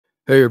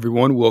Hey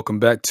everyone, welcome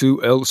back to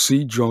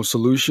LC Drone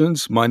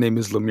Solutions. My name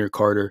is Lamir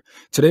Carter.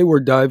 Today we're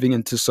diving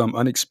into some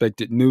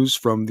unexpected news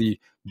from the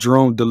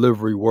drone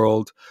delivery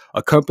world.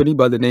 A company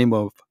by the name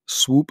of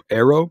Swoop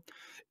Aero.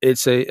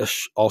 It's a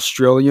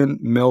Australian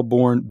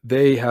Melbourne.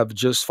 They have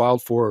just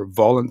filed for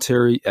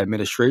voluntary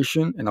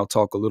administration, and I'll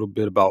talk a little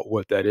bit about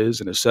what that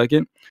is in a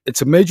second.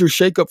 It's a major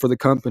shakeup for the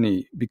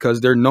company because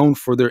they're known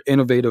for their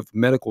innovative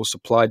medical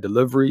supply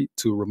delivery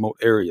to remote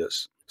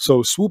areas.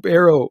 So Swoop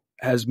Aero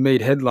has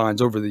made headlines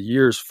over the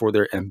years for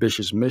their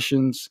ambitious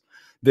missions.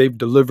 They've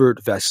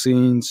delivered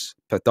vaccines,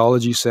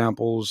 pathology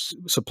samples,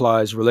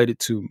 supplies related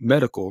to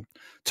medical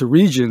to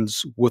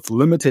regions with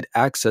limited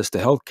access to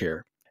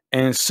healthcare.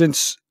 And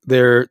since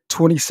their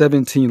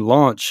 2017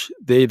 launch,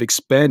 they've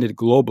expanded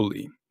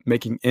globally,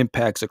 making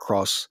impacts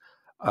across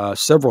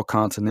several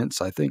continents,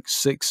 I think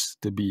six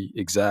to be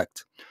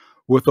exact,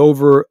 with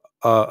over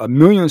a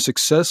million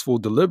successful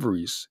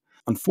deliveries.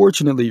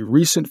 Unfortunately,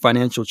 recent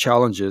financial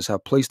challenges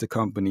have placed the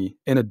company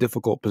in a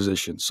difficult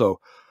position. So,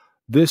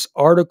 this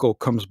article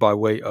comes by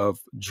way of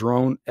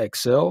Drone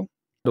XL.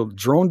 The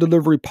drone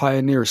delivery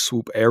pioneer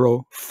Swoop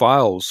Aero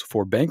files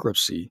for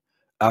bankruptcy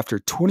after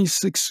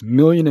 26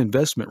 million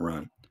investment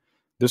run.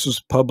 This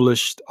was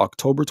published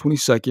October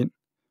 22nd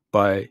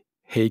by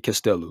Hey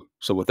Castellu.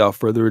 So, without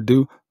further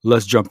ado,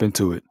 let's jump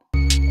into it.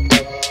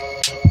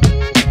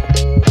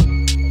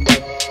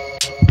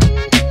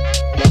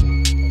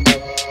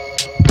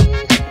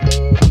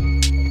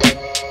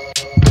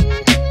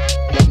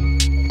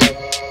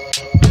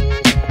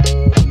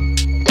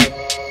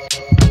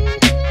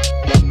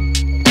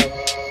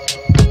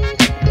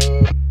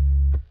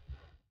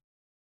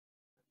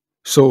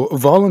 So,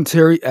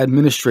 voluntary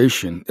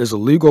administration is a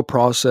legal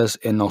process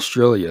in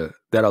Australia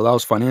that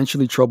allows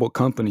financially troubled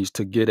companies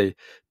to get a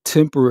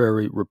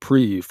temporary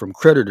reprieve from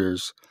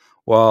creditors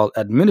while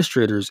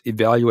administrators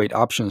evaluate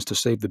options to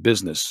save the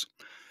business.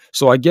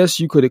 So, I guess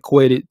you could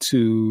equate it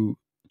to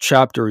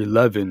Chapter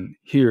 11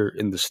 here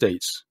in the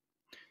States.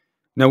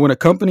 Now, when a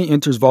company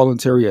enters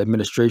voluntary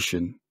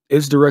administration,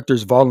 its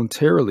directors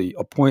voluntarily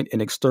appoint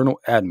an external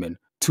admin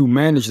to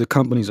manage the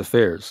company's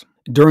affairs.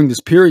 During this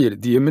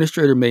period, the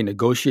administrator may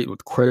negotiate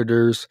with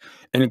creditors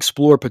and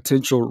explore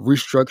potential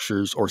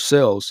restructures or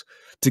sales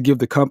to give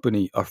the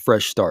company a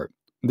fresh start.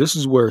 This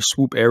is where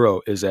Swoop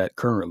Aero is at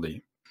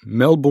currently.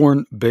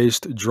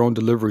 Melbourne-based drone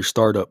delivery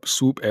startup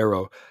Swoop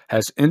Aero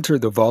has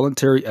entered the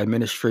voluntary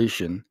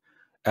administration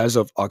as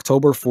of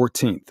October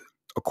 14th.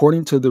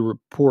 According to the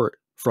report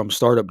from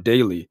Startup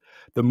Daily,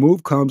 the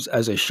move comes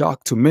as a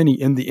shock to many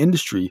in the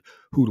industry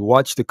who'd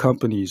watched the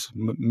company's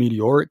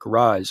meteoric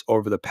rise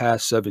over the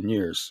past 7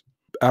 years.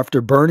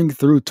 After burning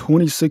through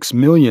 26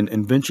 million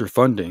in venture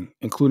funding,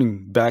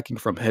 including backing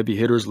from heavy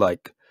hitters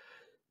like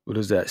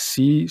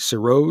C.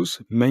 Ciro's,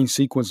 Main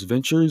Sequence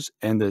Ventures,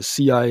 and the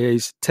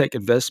CIA's tech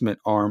investment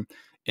arm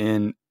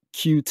in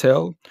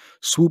QTEL,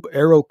 Swoop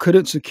Aero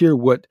couldn't secure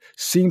what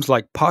seems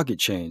like pocket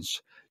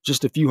change,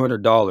 just a few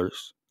 $100s,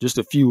 just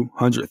a few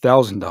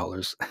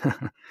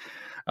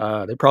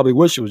 $100,000. They probably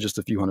wish it was just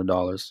a few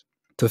 $100s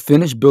to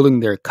finish building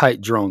their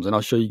Kite drones, and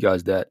I'll show you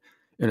guys that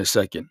in a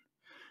second.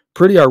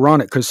 Pretty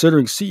ironic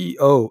considering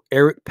CEO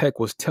Eric Peck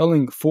was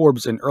telling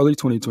Forbes in early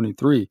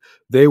 2023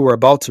 they were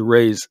about to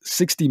raise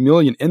 60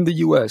 million in the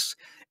US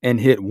and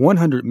hit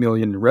 100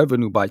 million in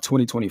revenue by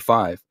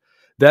 2025.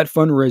 That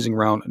fundraising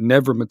round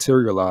never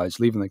materialized,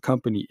 leaving the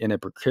company in a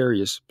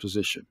precarious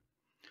position.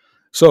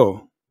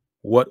 So,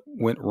 what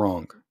went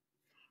wrong?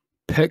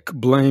 Peck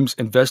blames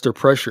investor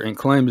pressure and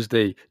claims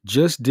they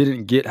just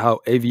didn't get how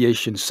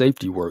aviation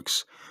safety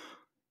works.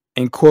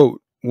 And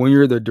quote, when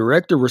you're the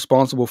director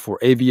responsible for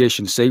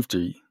aviation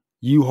safety,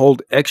 you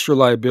hold extra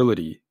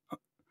liability,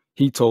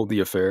 he told the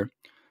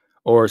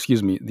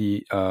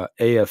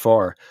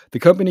AFR. The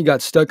company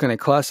got stuck in a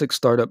classic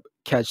startup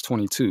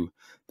catch-22.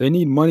 They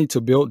need money to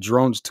build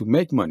drones to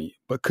make money,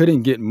 but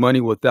couldn't get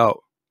money without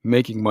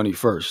making money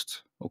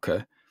first.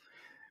 Okay.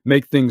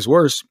 Make things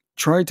worse,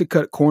 trying to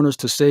cut corners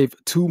to save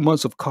 2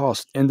 months of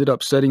cost ended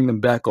up setting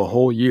them back a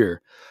whole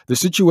year. The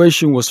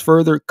situation was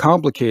further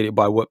complicated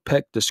by what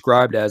Peck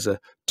described as a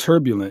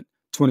turbulent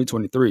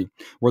 2023,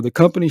 where the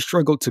company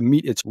struggled to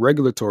meet its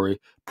regulatory,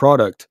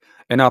 product,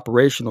 and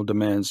operational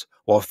demands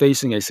while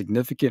facing a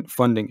significant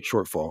funding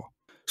shortfall.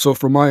 So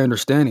from my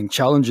understanding,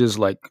 challenges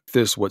like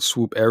this, what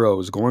Swoop Aero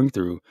is going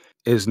through,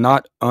 is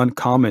not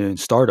uncommon in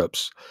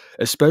startups,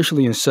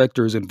 especially in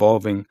sectors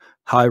involving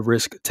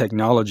high-risk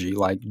technology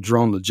like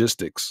drone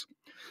logistics.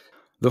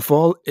 The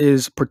fall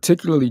is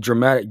particularly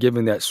dramatic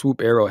given that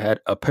Swoop Aero had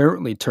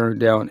apparently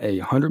turned down a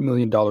 $100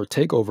 million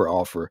takeover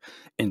offer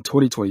in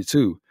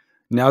 2022.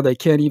 Now they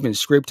can't even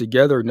scrape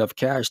together enough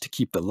cash to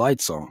keep the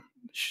lights on.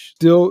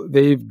 Still,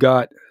 they've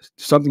got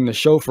something to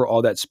show for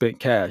all that spent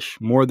cash.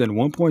 More than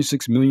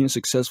 1.6 million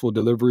successful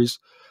deliveries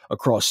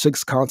across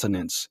 6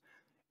 continents.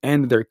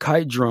 And their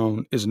Kite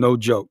drone is no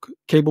joke,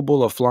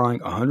 capable of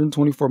flying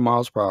 124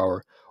 miles per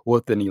hour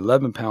with an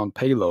 11-pound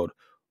payload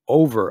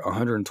over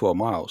 112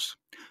 miles.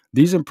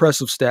 These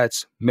impressive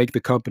stats make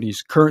the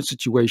company's current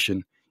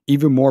situation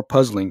even more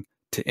puzzling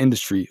to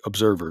industry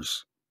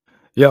observers.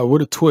 Yeah,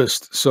 what a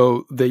twist.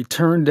 So they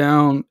turned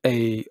down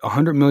a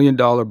 $100 million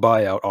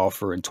buyout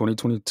offer in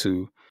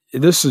 2022.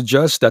 This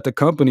suggests that the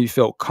company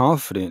felt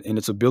confident in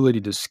its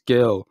ability to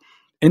scale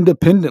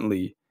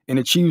independently and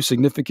achieve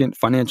significant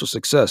financial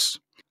success.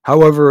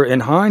 However,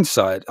 in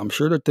hindsight, I'm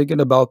sure they're thinking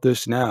about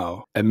this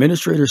now.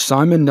 Administrator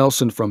Simon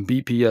Nelson from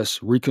BPS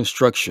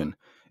Reconstruction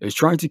is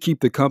trying to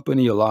keep the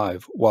company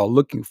alive while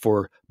looking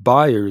for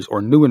buyers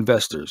or new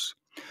investors.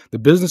 The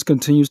business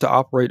continues to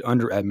operate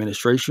under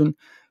administration,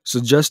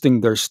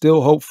 suggesting there's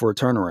still hope for a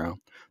turnaround.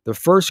 The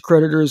first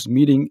creditors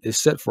meeting is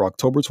set for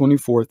October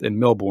 24th in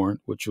Melbourne,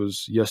 which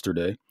was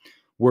yesterday,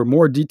 where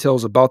more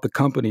details about the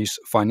company's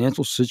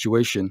financial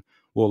situation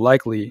will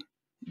likely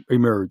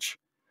emerge.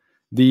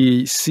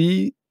 The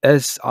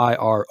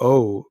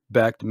CSIRO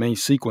backed Main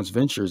Sequence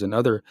Ventures and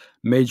other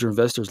major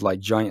investors like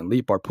Giant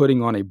Leap are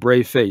putting on a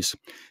brave face,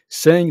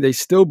 saying they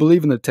still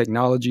believe in the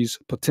technology's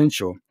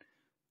potential.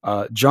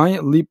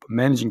 Giant Leap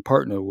managing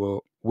partner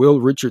Will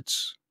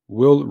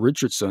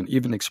Richardson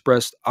even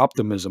expressed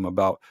optimism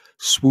about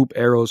Swoop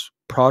Aero's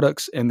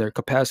products and their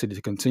capacity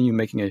to continue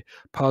making a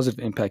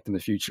positive impact in the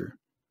future.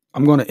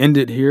 I'm going to end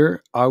it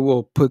here. I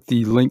will put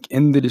the link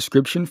in the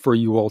description for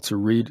you all to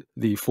read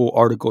the full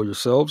article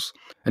yourselves,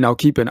 and I'll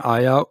keep an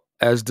eye out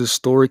as this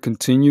story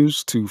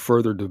continues to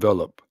further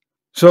develop.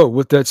 So,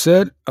 with that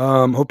said,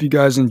 hope you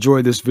guys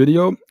enjoyed this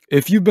video.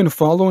 If you've been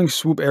following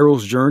Swoop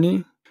Aero's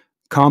journey,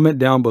 comment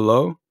down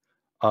below.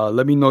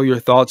 Let me know your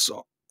thoughts.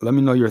 Let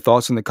me know your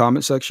thoughts in the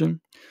comment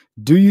section.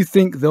 Do you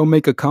think they'll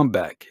make a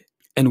comeback?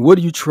 And would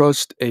you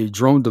trust a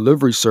drone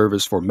delivery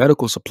service for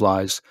medical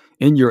supplies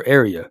in your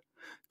area?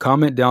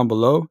 Comment down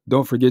below.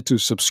 Don't forget to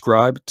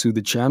subscribe to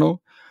the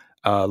channel,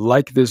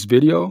 like this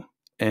video,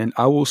 and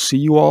I will see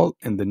you all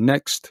in the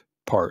next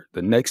part,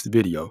 the next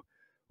video.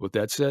 With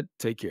that said,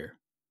 take care.